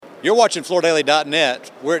You're watching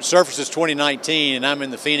FloorDaily.net. We're at Surfaces 2019, and I'm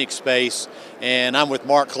in the Phoenix space, and I'm with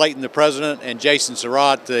Mark Clayton, the president, and Jason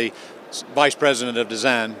Surratt, the vice president of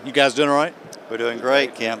design. You guys doing all right? We're doing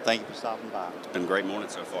great, Kemp. Thank you for stopping by. It's been a great morning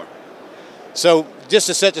so far. So just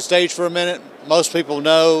to set the stage for a minute, most people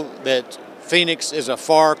know that Phoenix is a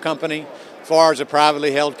FAR company. FAR is a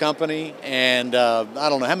privately held company, and I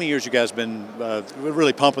don't know how many years you guys been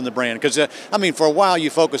really pumping the brand. Because I mean, for a while you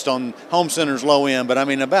focused on home centers, low end, but I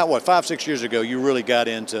mean, about what 5-6 years ago you really got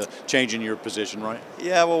into changing your position, right?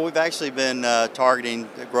 Yeah, well, we've actually been targeting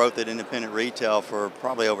growth at independent retail for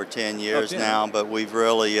probably over 10 years now, but we've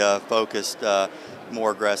really focused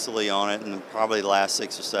more aggressively on it, and probably the last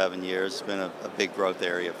 6 or 7 years it's been a big growth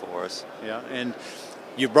area for us. Yeah, and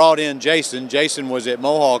you brought in Jason. Jason was at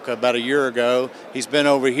Mohawk about a year ago. He's been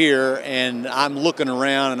over here, and I'm looking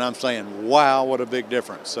around and I'm saying, wow, what a big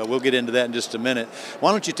difference. So we'll get into that in just a minute.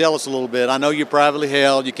 Why don't you tell us a little bit? I know you're privately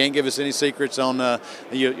held. You can't give us any secrets on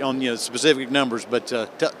specific numbers, but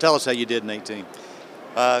tell us how you did in 18.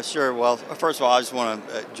 Sure. Well, first of all, I just want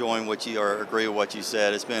to join what you or agree with what you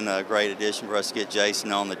said. It's been a great addition for us to get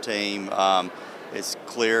Jason on the team. It's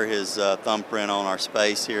clear his thumbprint on our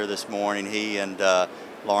space here this morning. He and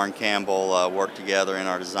Lauren Campbell worked together in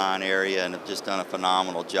our design area and have just done a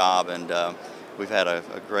phenomenal job. And we've had a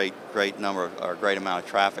great amount of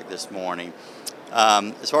traffic this morning.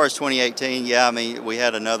 As far as 2018, yeah, I mean, we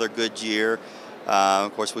had another good year.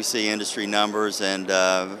 Of course, we see industry numbers, and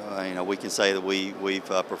we can say that we've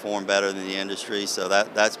performed better than the industry. So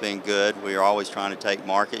that's been good. We are always trying to take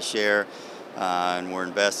market share. And we're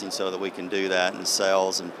investing so that we can do that in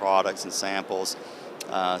sales and products and samples.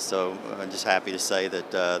 So I'm just happy to say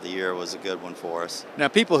that the year was a good one for us. Now,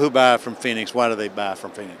 people who buy from Phoenix, why do they buy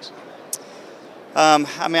from Phoenix? I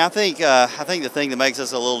mean, I think the thing that makes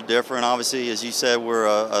us a little different, obviously, as you said, we're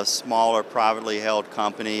a smaller, privately held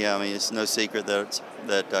company. I mean, it's no secret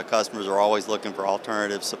that customers are always looking for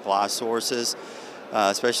alternative supply sources,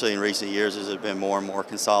 especially in recent years as there's been more and more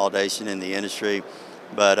consolidation in the industry.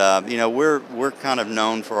 But we're kind of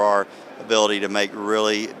known for our ability to make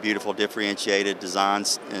really beautiful differentiated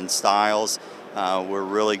designs and styles. We're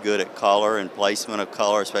really good at color and placement of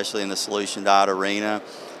color, especially in the solution dyed arena.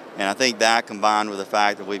 And I think that, combined with the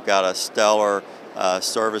fact that we've got a stellar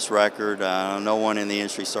service record, no one in the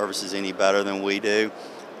industry services any better than we do.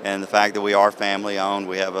 And the fact that we are family owned,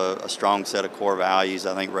 we have a strong set of core values,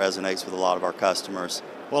 I think resonates with a lot of our customers.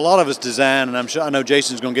 Well, a lot of it's design, and I know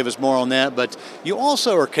Jason's going to give us more on that, but you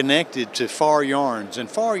also are connected to FAR Yarns, and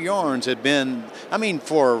FAR Yarns had been, I mean,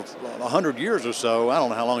 for 100 years or so, I don't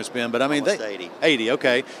know how long it's been, but I mean, almost 80. 80,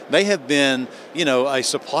 okay. They have been, a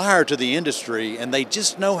supplier to the industry, and they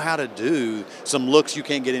just know how to do some looks you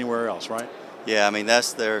can't get anywhere else, right? Yeah, I mean,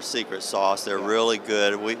 that's their secret sauce. They're really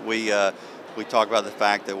good. We talk about the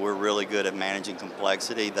fact that we're really good at managing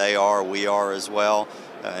complexity. We are as well.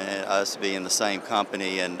 Us being the same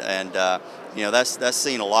company, and that's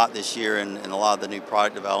seen a lot this year in a lot of the new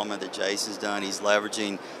product development that Jason's done. He's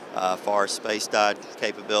leveraging FAR space dyed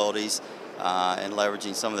capabilities and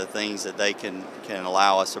leveraging some of the things that they can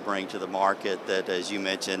allow us to bring to the market that, as you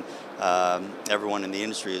mentioned, everyone in the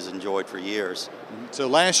industry has enjoyed for years. So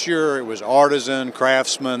last year it was artisan,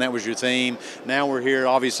 craftsman, that was your theme. Now we're here,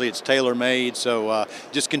 obviously it's tailor-made, so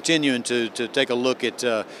just continuing to take a look at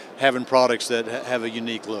having products that have a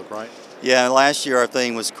unique look, right? Yeah, last year our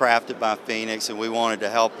theme was Crafted by Phoenix, and we wanted to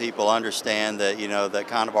help people understand that, that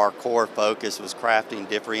kind of our core focus was crafting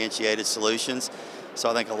differentiated solutions. So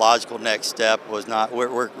I think a logical next step was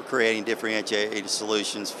we're creating differentiated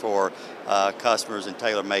solutions for customers and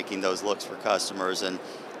tailor-making those looks for customers. And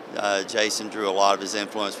Jason drew a lot of his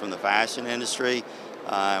influence from the fashion industry,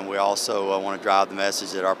 and we also want to drive the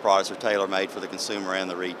message that our products are tailor-made for the consumer and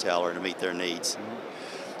the retailer to meet their needs.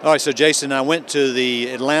 All right, so Jason, I went to the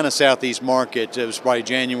Atlanta Southeast Market. It was probably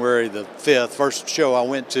January the 5th, first show I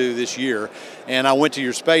went to this year. And I went to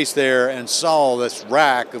your space there and saw this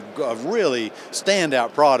rack of really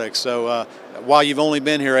standout products. So while you've only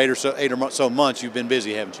been here eight or so months, you've been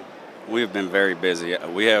busy, haven't you? We have been very busy.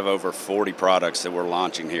 We have over 40 products that we're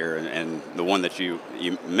launching here, and the one that you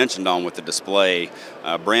mentioned on with the display,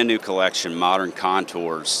 brand new collection, modern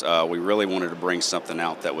contours. We really wanted to bring something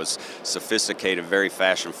out that was sophisticated, very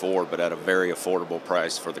fashion forward, but at a very affordable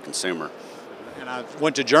price for the consumer. And I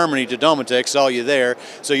went to Germany to Domotex, saw you there.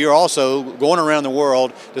 So you're also going around the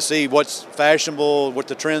world to see what's fashionable, what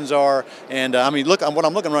the trends are. And I mean, look, what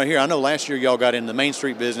I'm looking right here, I know last year y'all got in the Main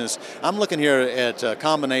Street business. I'm looking here at a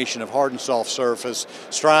combination of hard and soft surface,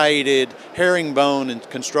 striated, herringbone, and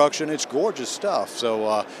construction. It's gorgeous stuff.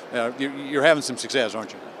 So you're having some success,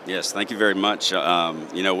 aren't you? Yes, thank you very much.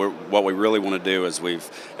 What we really want to do is we've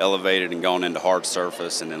elevated and gone into hard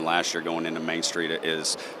surface, and then last year going into Main Street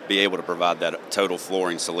is be able to provide that total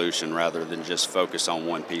flooring solution rather than just focus on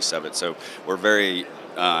one piece of it. So we're very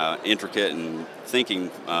intricate and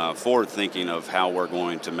forward thinking of how we're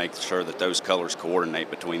going to make sure that those colors coordinate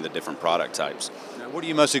between the different product types. Now, what are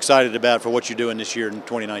you most excited about for what you're doing this year in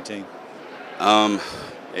 2019?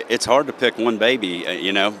 It's hard to pick one baby,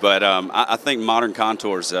 but I think Modern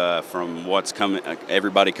Contours, from what's coming,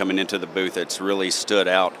 everybody coming into the booth, it's really stood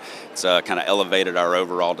out. It's kind of elevated our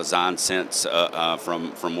overall design sense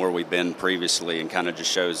from where we've been previously, and kind of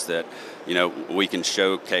just shows that, we can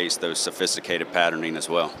showcase those sophisticated patterning as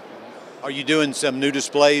well. Are you doing some new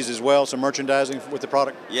displays as well, some merchandising with the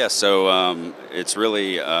product? Yeah, so it's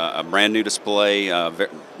really a brand new display.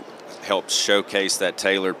 Helps showcase that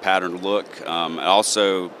tailored patterned look. It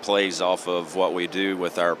also plays off of what we do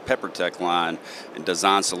with our PepperTech line and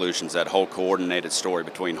design solutions, that whole coordinated story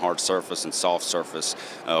between hard surface and soft surface,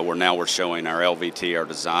 where now we're showing our LVT, our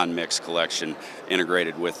design mix collection,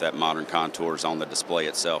 integrated with that Modern Contours on the display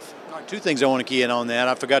itself. All right, two things I want to key in on that.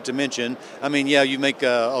 I forgot to mention, you make a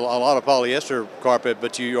lot of polyester carpet,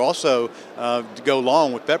 but you also go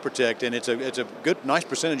along with PepperTech, and it's a good, nice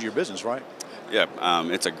percentage of your business, right? Yeah,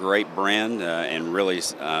 it's a great brand and really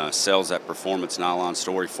sells that performance nylon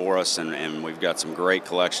story for us, and we've got some great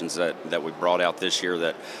collections that we brought out this year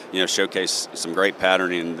that showcase some great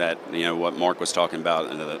patterning that what Mark was talking about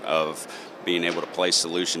of being able to place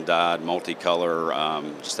solution dyed,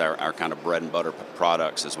 multicolor, just our kind of bread and butter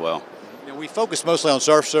products as well. We focus mostly on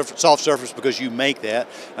soft surface because you make that.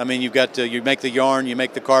 You make the yarn, you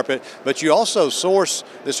make the carpet, but you also source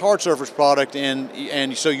this hard surface product,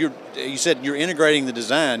 and so you said you're integrating the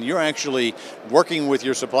design. You're actually working with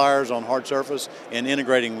your suppliers on hard surface and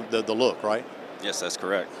integrating the look, right? Yes, that's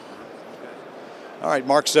correct. All right,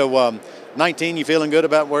 Mark. So 19, you feeling good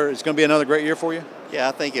about where it's going to be another great year for you? Yeah,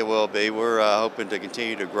 I think it will be. We're hoping to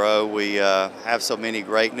continue to grow. We have so many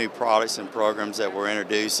great new products and programs that we're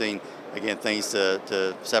introducing. Again, things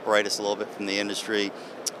to separate us a little bit from the industry.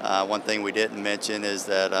 One thing we didn't mention is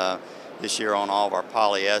that this year on all of our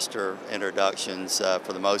polyester introductions,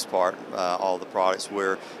 for the most part, all the products,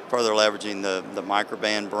 we're further leveraging the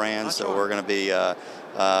Microban brand. So we're going to be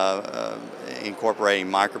incorporating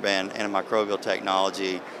Microban antimicrobial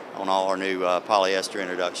technology on all our new polyester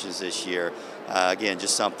introductions this year. Again,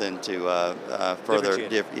 just something to further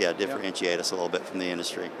differentiate us a little bit from the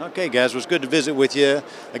industry. Okay, guys, it was good to visit with you.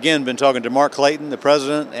 Again, been talking to Mark Clayton, the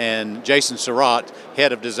president, and Jason Surratt,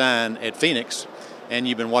 head of design at Phoenix. And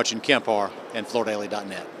you've been watching Kemp-Harr and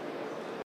FloorDaily.net.